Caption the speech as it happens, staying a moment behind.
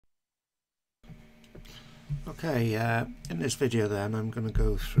Okay, in this video then I'm going to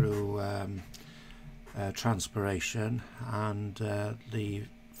go through transpiration and the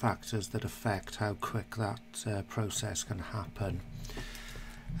factors that affect how quick that process can happen.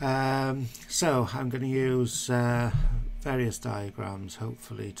 So I'm going to use various diagrams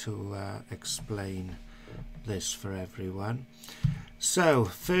hopefully to explain this for everyone. So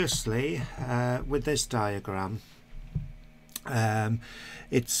firstly, with this diagram,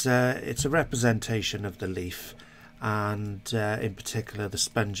 it's a representation of the leaf, and in particular the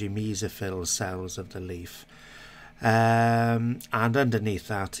spongy mesophyll cells of the leaf, and underneath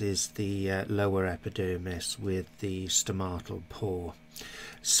that is the lower epidermis with the stomatal pore.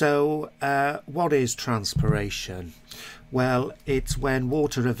 So what is transpiration? Well, it's when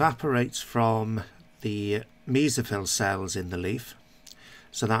water evaporates from the mesophyll cells in the leaf,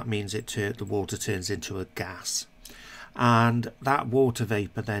 so that means the water turns into a gas, and that water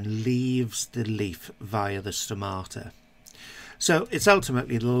vapour then leaves the leaf via the stomata. So it's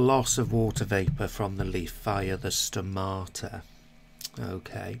ultimately the loss of water vapour from the leaf via the stomata.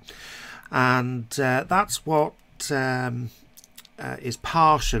 Okay, and that's what is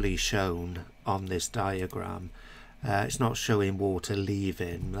partially shown on this diagram. It's not showing water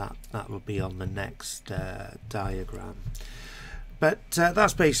leaving, that will be on the next diagram. But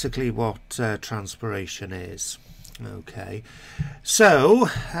that's basically what transpiration is. Okay, so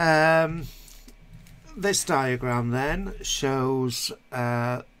this diagram then shows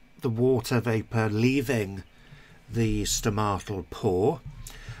the water vapour leaving the stomatal pore,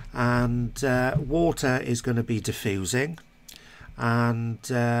 and water is going to be diffusing, and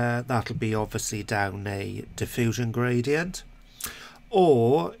that'll be obviously down a diffusion gradient,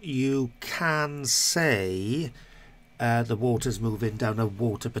 or you can say the water's moving down a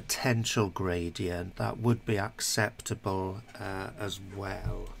water potential gradient. That would be acceptable as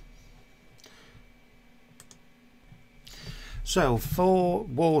well. So for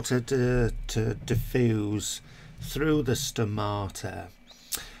water to diffuse through the stomata,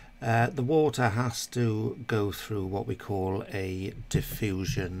 the water has to go through what we call a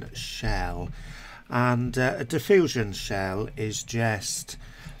diffusion shell, and a diffusion shell is just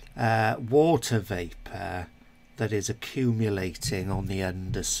water vapour that is accumulating on the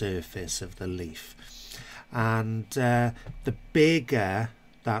undersurface of the leaf, and the bigger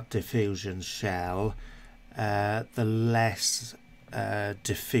that diffusion shell, the less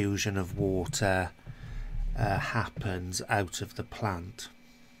diffusion of water happens out of the plant.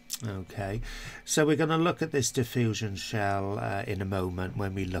 Okay, so we're going to look at this diffusion shell in a moment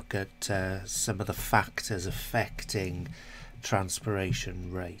when we look at some of the factors affecting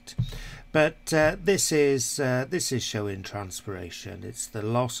transpiration rate. But this is showing transpiration. It's the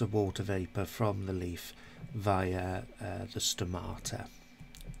loss of water vapour from the leaf via the stomata.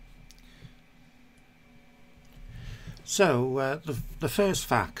 So the first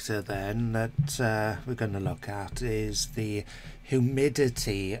factor then that we're going to look at is the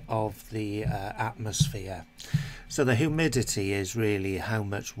humidity of the atmosphere. So the humidity is really how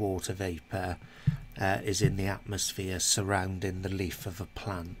much water vapour is in the atmosphere surrounding the leaf of a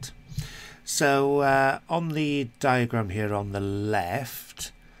plant. So on the diagram here on the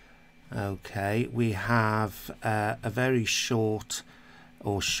left, okay, we have a very short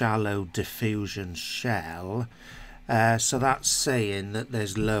or shallow diffusion shell. So that's saying that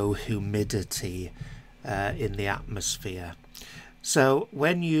there's low humidity in the atmosphere. So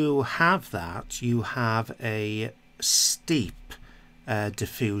when you have that, you have a steep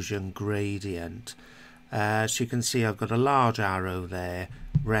diffusion gradient. So you can see I've got a large arrow there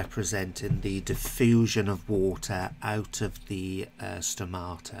representing the diffusion of water out of the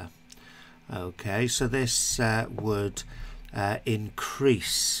stomata. Okay, so this would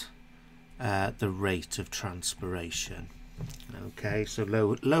increase the rate of transpiration. Okay, so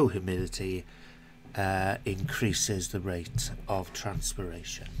low humidity increases the rate of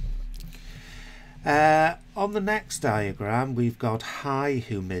transpiration. On the next diagram we've got high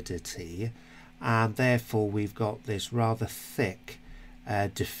humidity, and therefore we've got this rather thick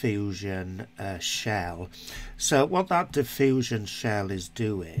diffusion shell. So what that diffusion shell is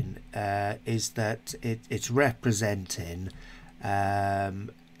doing is that it's representing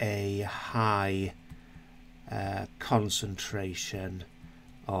a high concentration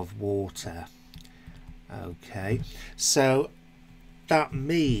of water. Okay, so that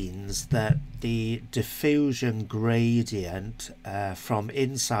means that the diffusion gradient from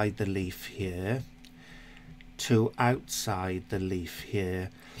inside the leaf here to outside the leaf here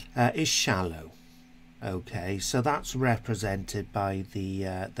is shallow. Okay, so that's represented by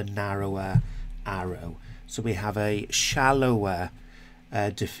the narrower arrow. So we have a shallower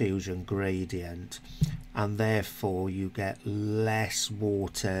diffusion gradient, and therefore you get less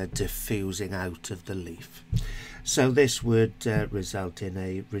water diffusing out of the leaf. So this would result in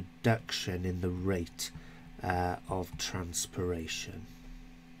a reduction in the rate of transpiration.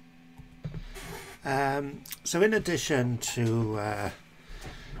 So in addition to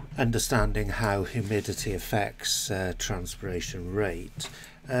understanding how humidity affects transpiration rate,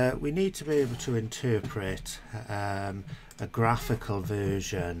 we need to be able to interpret a graphical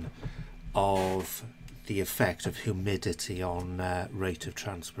version of the effect of humidity on rate of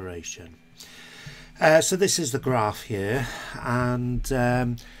transpiration. So this is the graph here, and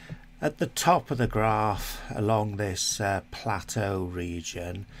at the top of the graph along this plateau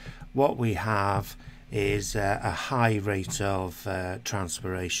region, what we have is a high rate of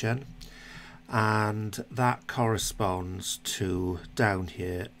transpiration, and that corresponds to down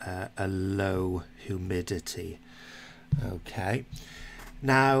here a low humidity. Okay,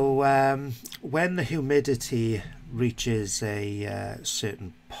 now when the humidity reaches a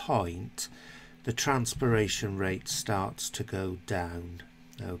certain point, the transpiration rate starts to go down.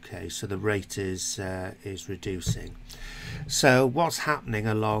 Okay, so the rate is reducing. So what's happening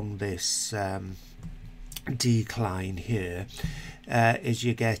along this decline here is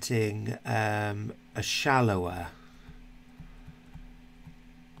you're getting a shallower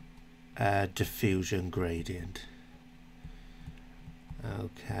diffusion gradient.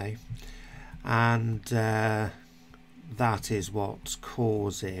 Okay, and that is what's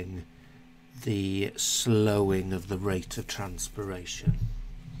causing the slowing of the rate of transpiration.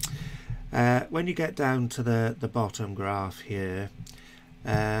 When you get down to the bottom graph here,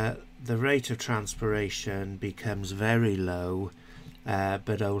 the rate of transpiration becomes very low,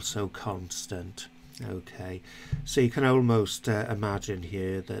 but also constant. Okay, so you can almost imagine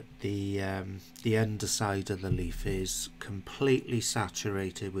here that the underside of the leaf is completely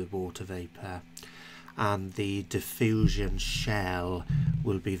saturated with water vapour, and the diffusion shell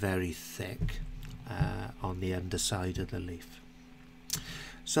will be very thick on the underside of the leaf.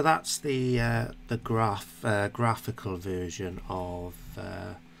 So that's the graphical version of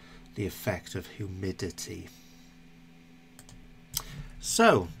the effect of humidity.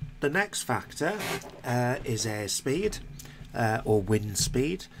 So the next factor is airspeed or wind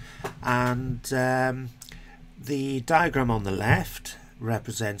speed, and the diagram on the left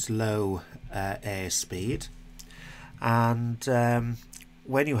represents low airspeed, and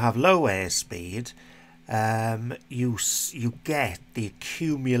when you have low airspeed, you get the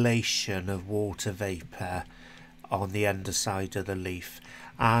accumulation of water vapour on the underside of the leaf,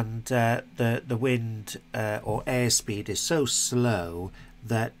 and the wind or airspeed is so slow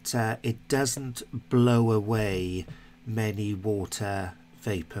that it doesn't blow away many water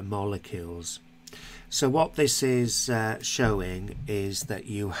vapour molecules. So what this is showing is that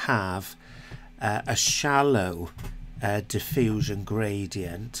you have a shallow diffusion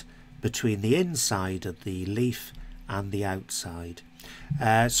gradient between the inside of the leaf and the outside.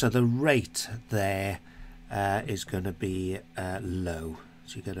 So the rate there is going to be low.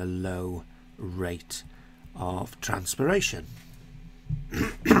 So you get a low rate of transpiration.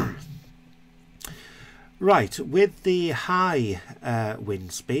 Right, with the high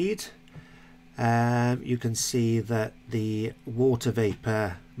wind speed, you can see that the water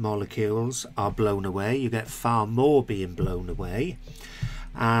vapour molecules are blown away. You get far more being blown away,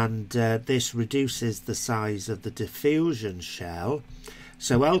 and this reduces the size of the diffusion shell.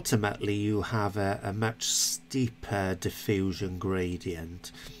 So ultimately you have a much steeper diffusion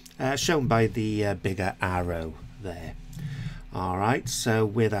gradient, shown by the bigger arrow there. Alright, so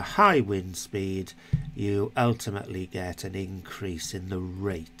with a high wind speed you ultimately get an increase in the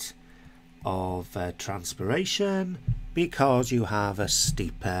rate of transpiration because you have a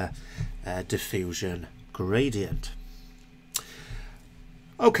steeper diffusion gradient.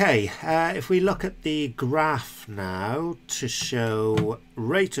 Okay, if we look at the graph now to show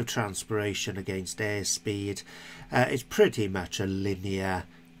rate of transpiration against airspeed, it's pretty much a linear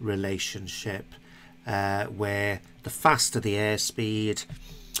relationship where the faster the airspeed,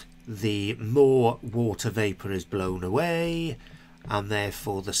 the more water vapour is blown away, and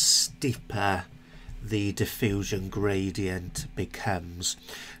therefore the steeper the diffusion gradient becomes.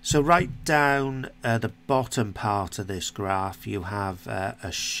 So right down the bottom part of this graph you have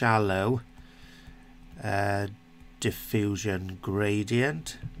a shallow diffusion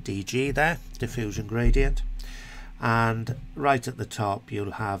gradient, dg there, diffusion gradient, and right at the top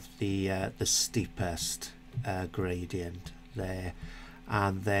you'll have the steepest gradient there,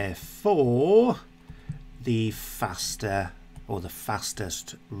 and therefore the faster or the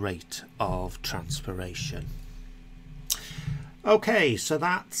fastest rate of transpiration. Okay, so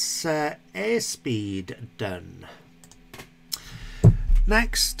that's airspeed done.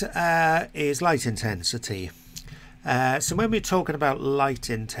 Next is light intensity. So when we're talking about light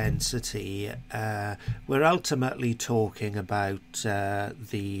intensity, we're ultimately talking about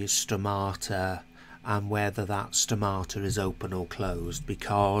the stomata and whether that stomata is open or closed,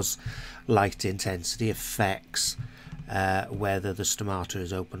 because light intensity affects whether the stomata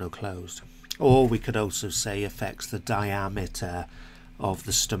is open or closed. Or we could also say affects the diameter of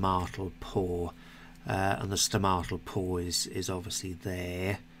the stomatal pore, and the stomatal pore is obviously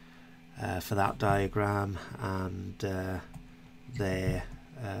there for that diagram, and there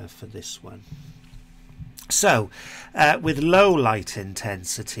for this one. So with low light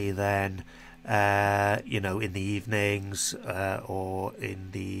intensity then, you know, in the evenings or in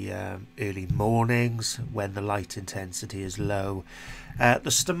the early mornings when the light intensity is low,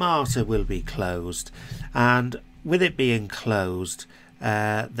 the stomata will be closed, and with it being closed,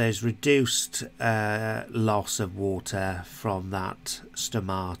 there's reduced loss of water from that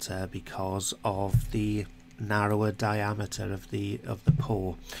stomata because of the narrower diameter of the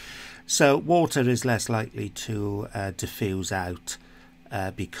pore. So water is less likely to diffuse out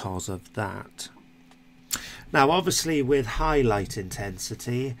because of that. Now obviously with high light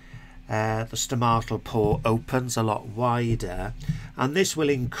intensity, the stomatal pore opens a lot wider, and this will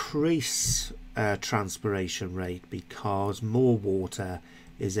increase transpiration rate because more water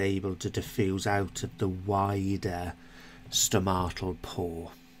is able to diffuse out of the wider stomatal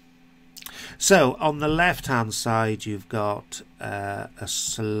pore. So on the left hand side you've got a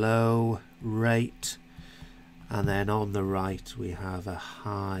slow rate, and then on the right we have a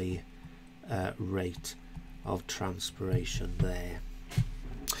high rate of transpiration there.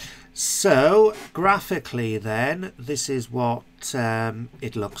 So graphically then, this is what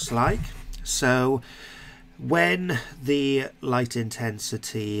it looks like. So when the light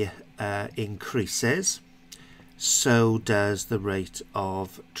intensity increases, so does the rate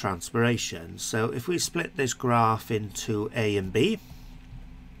of transpiration. So if we split this graph into A and B,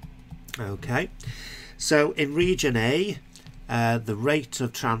 okay, so in region A, the rate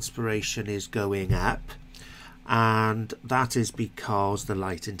of transpiration is going up, and that is because the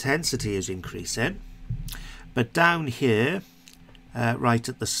light intensity is increasing. But down here, right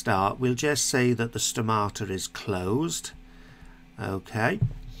at the start, we'll just say that the stomata is closed. Okay,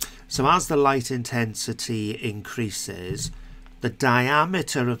 so as the light intensity increases, the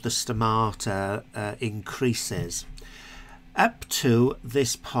diameter of the stomata increases up to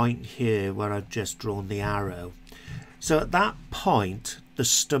this point here where I've just drawn the arrow. So at that point the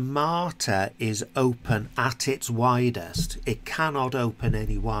stomata is open at its widest. It cannot open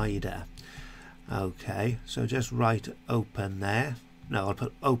any wider. Okay, so just write open there. No, I'll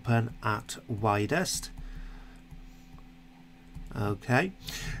put open at widest. Okay,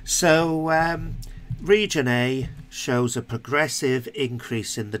 so region A shows a progressive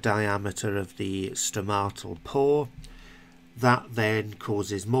increase in the diameter of the stomatal pore. That then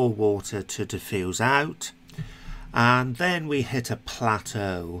causes more water to diffuse out, and then we hit a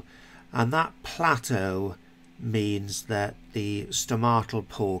plateau, and that plateau means that the stomatal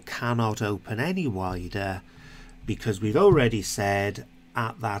pore cannot open any wider, because we've already said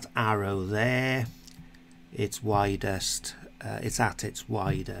at that arrow there it's widest, it's at its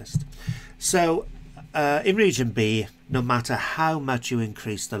widest. So in region B, no matter how much you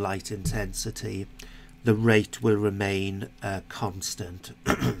increase the light intensity, the rate will remain constant.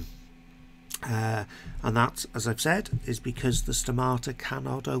 And that, as I've said, is because the stomata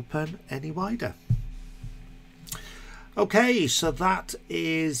cannot open any wider. Okay, so that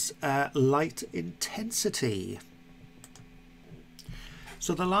is light intensity.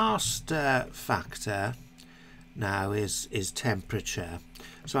 So the last factor now is temperature.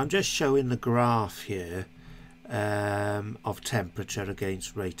 So I'm just showing the graph here of temperature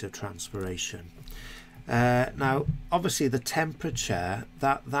against rate of transpiration. Now obviously the temperature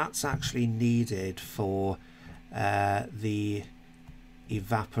that's actually needed for the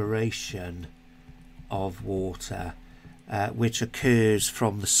evaporation of water, which occurs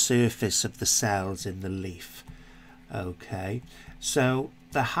from the surface of the cells in the leaf. Okay, so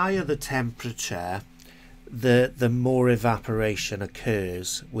the higher the temperature, the more evaporation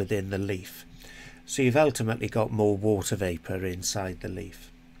occurs within the leaf. So you've ultimately got more water vapor inside the leaf.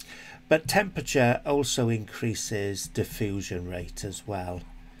 But temperature also increases diffusion rate as well.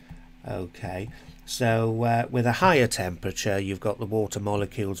 Okay, so with a higher temperature you've got the water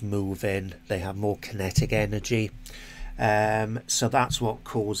molecules moving, they have more kinetic energy, so that's what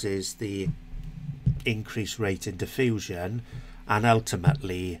causes the increased rate in diffusion, and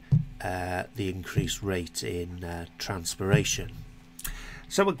ultimately the increased rate in transpiration.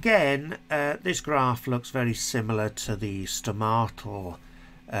 So again, this graph looks very similar to the stomatal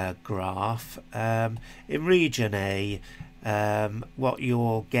graph. In region A, what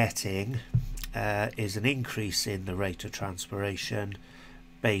you're getting is an increase in the rate of transpiration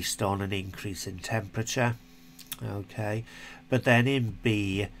based on an increase in temperature. Okay, but then in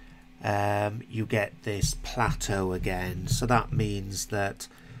B, you get this plateau again. So that means that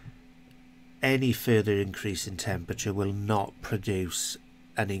any further increase in temperature will not produce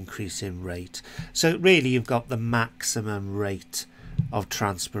an increase in rate. So really you've got the maximum rate of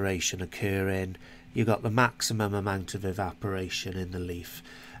transpiration occurring, you've got the maximum amount of evaporation in the leaf.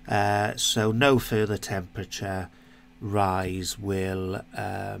 So no further temperature rise will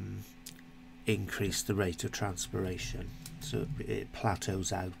increase the rate of transpiration. So it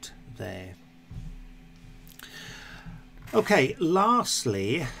plateaus out there. Okay,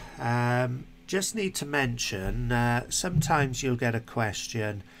 lastly, just need to mention, sometimes you'll get a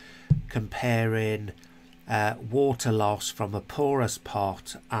question comparing water loss from a porous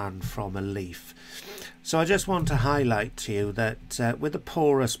pot and from a leaf. So I just want to highlight to you that with a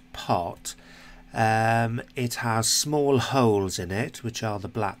porous pot, it has small holes in it, which are the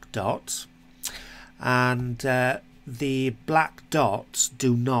black dots, and the black dots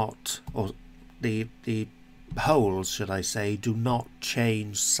do not, or the holes, should I say, do not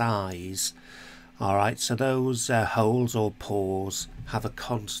change size. All right, so those holes or pores have a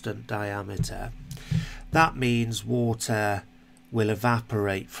constant diameter. That means water will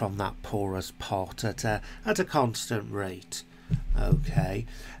evaporate from that porous pot at a constant rate. Okay,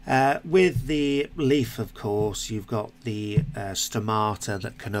 with the leaf, of course, you've got the stomata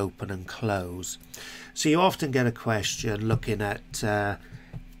that can open and close. So you often get a question looking at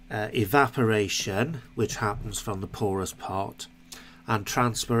evaporation, which happens from the porous pot, and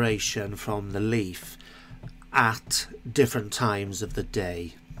transpiration from the leaf at different times of the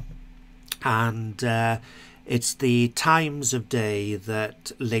day. And it's the times of day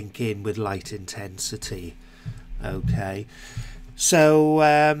that link in with light intensity. Okay, so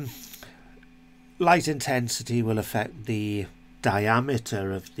light intensity will affect the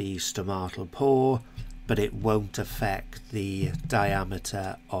diameter of the stomatal pore, but it won't affect the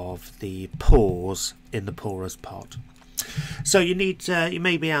diameter of the pores in the porous pot. So you need you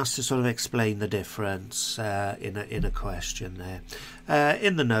may be asked to sort of explain the difference in a question there.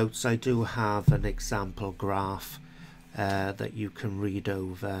 In the notes I do have an example graph that you can read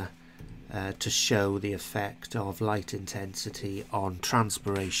over to show the effect of light intensity on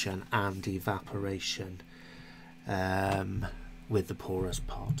transpiration and evaporation with the porous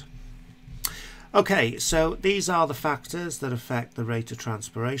pot. Okay, so these are the factors that affect the rate of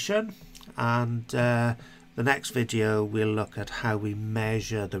transpiration, and the next video we'll look at how we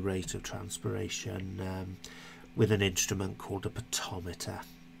measure the rate of transpiration with an instrument called a potometer.